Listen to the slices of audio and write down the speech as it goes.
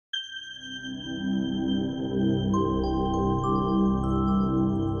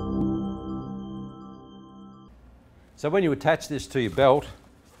So when you attach this to your belt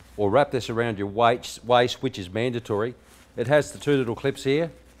or wrap this around your waist, which is mandatory, it has the two little clips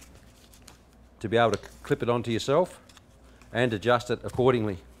here to be able to clip it onto yourself and adjust it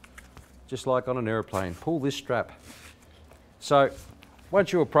accordingly, just like on an aeroplane. Pull this strap. So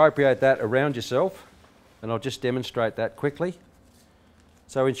once you appropriate that around yourself, and I'll just demonstrate that quickly.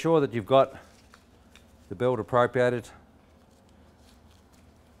 So ensure that you've got the belt appropriated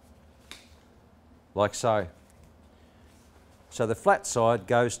like so. So the flat side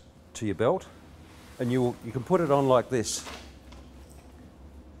goes to your belt, and you can put it on like this.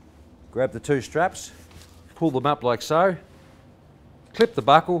 Grab the two straps, pull them up like so, clip the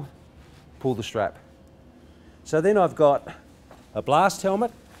buckle, pull the strap. So then I've got a blast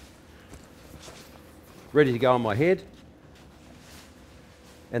helmet ready to go on my head,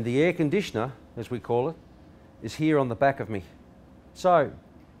 and the air conditioner, as we call it, is here on the back of me. So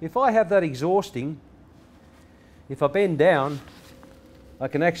if I have that exhausting, if I bend down, I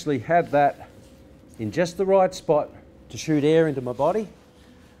can actually have that in just the right spot to shoot air into my body,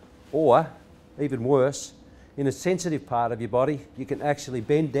 or even worse, in a sensitive part of your body, you can actually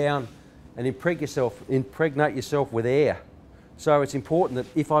bend down and impregnate yourself with air. So it's important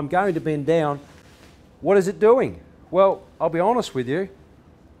that if I'm going to bend down, what is it doing? Well, I'll be honest with you.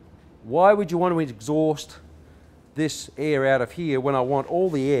 Why would you want to exhaust this air out of here when I want all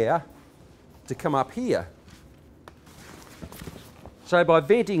the air to come up here? So by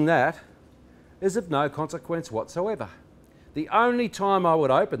venting that is of no consequence whatsoever. The only time I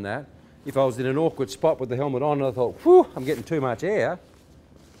would open that, if I was in an awkward spot with the helmet on and I thought, whew, I'm getting too much air,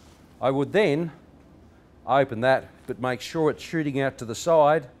 I would then open that, but make sure it's shooting out to the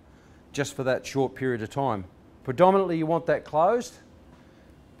side just for that short period of time. Predominantly you want that closed,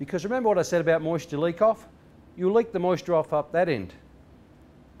 because remember what I said about moisture leak off? You'll leak the moisture off up that end.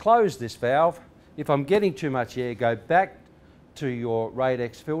 Close this valve. If I'm getting too much air, go back to your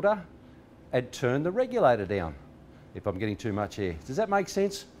Radex filter and turn the regulator down if I'm getting too much air. Does that make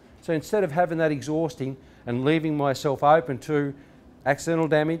sense? So instead of having that exhausting and leaving myself open to accidental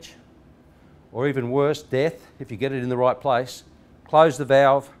damage, or even worse, death, if you get it in the right place, close the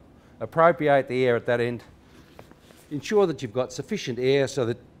valve, appropriate the air at that end, ensure that you've got sufficient air so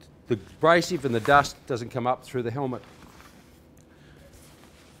that the abrasive and the dust doesn't come up through the helmet.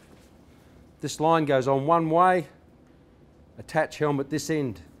 This line goes on one way. Attach helmet this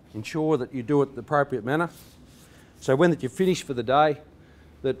end. Ensure that you do it in the appropriate manner. So when you're finished for the day,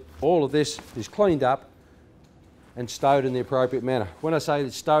 that all of this is cleaned up and stowed in the appropriate manner. When I say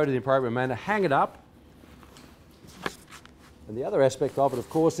it's stowed in the appropriate manner, hang it up. And the other aspect of it, of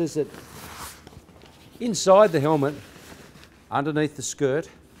course, is that inside the helmet, underneath the skirt,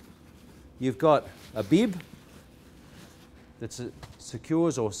 you've got a bib that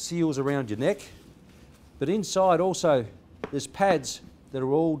secures or seals around your neck, but inside also there's pads that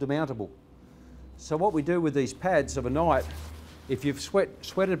are all demountable. So what we do with these pads of a night, if you've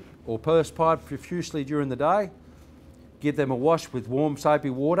sweated or perspired profusely during the day, give them a wash with warm soapy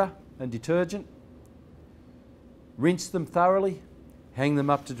water and detergent, rinse them thoroughly, hang them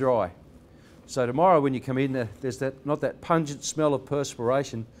up to dry. So tomorrow when you come in, there's not that pungent smell of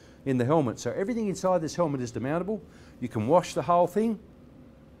perspiration in the helmet. So everything inside this helmet is demountable. You can wash the whole thing,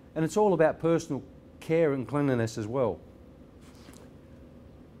 and it's all about personal care and cleanliness as well.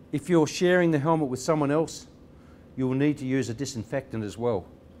 If you're sharing the helmet with someone else, you will need to use a disinfectant as well,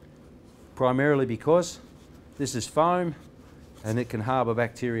 primarily because this is foam and it can harbour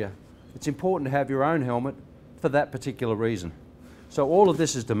bacteria. It's important to have your own helmet for that particular reason. So all of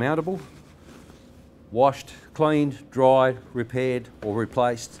this is demountable, washed, cleaned, dried, repaired or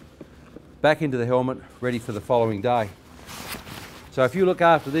replaced, back into the helmet, ready for the following day. So if you look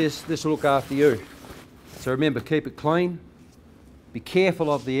after this, this will look after you. So remember, keep it clean. Be careful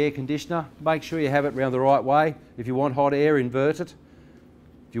of the air conditioner. Make sure you have it around the right way. If you want hot air, invert it.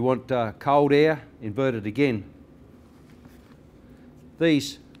 If you want cold air, invert it again.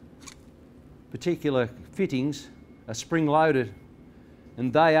 These particular fittings are spring-loaded,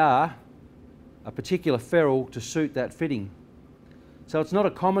 and they are a particular ferrule to suit that fitting. So it's not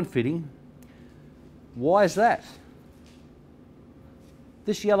a common fitting. Why is that?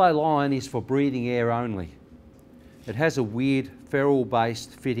 This yellow line is for breathing air only. It has a weird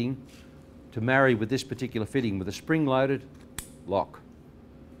ferrule-based fitting to marry with this particular fitting with a spring-loaded lock.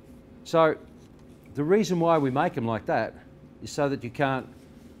 So the reason why we make them like that is so that you can't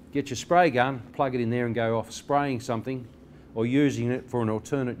get your spray gun, plug it in there and go off spraying something or using it for an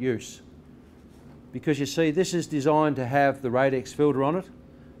alternate use. Because you see, this is designed to have the Radex filter on it.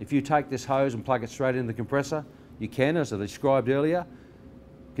 If you take this hose and plug it straight into the compressor, you can, as I described earlier,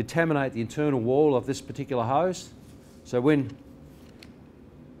 contaminate the internal wall of this particular hose, So when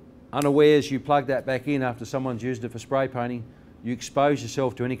unawares you plug that back in after someone's used it for spray painting, you expose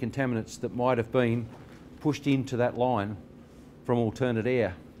yourself to any contaminants that might have been pushed into that line from alternate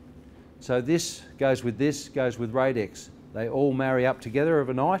air. So this, goes with Radex. They all marry up together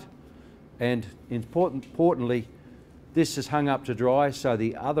overnight, and importantly, this is hung up to dry, so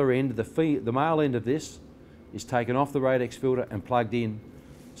the other end, the male end of this, is taken off the Radex filter and plugged in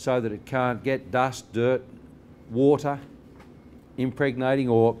so that it can't get dust, dirt, water impregnating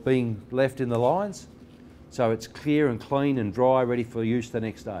or being left in the lines. So it's clear and clean and dry, ready for use the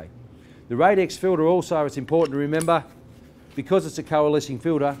next day. The Radex filter also, it's important to remember, because it's a coalescing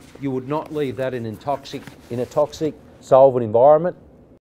filter, you would not leave that in a toxic solvent environment.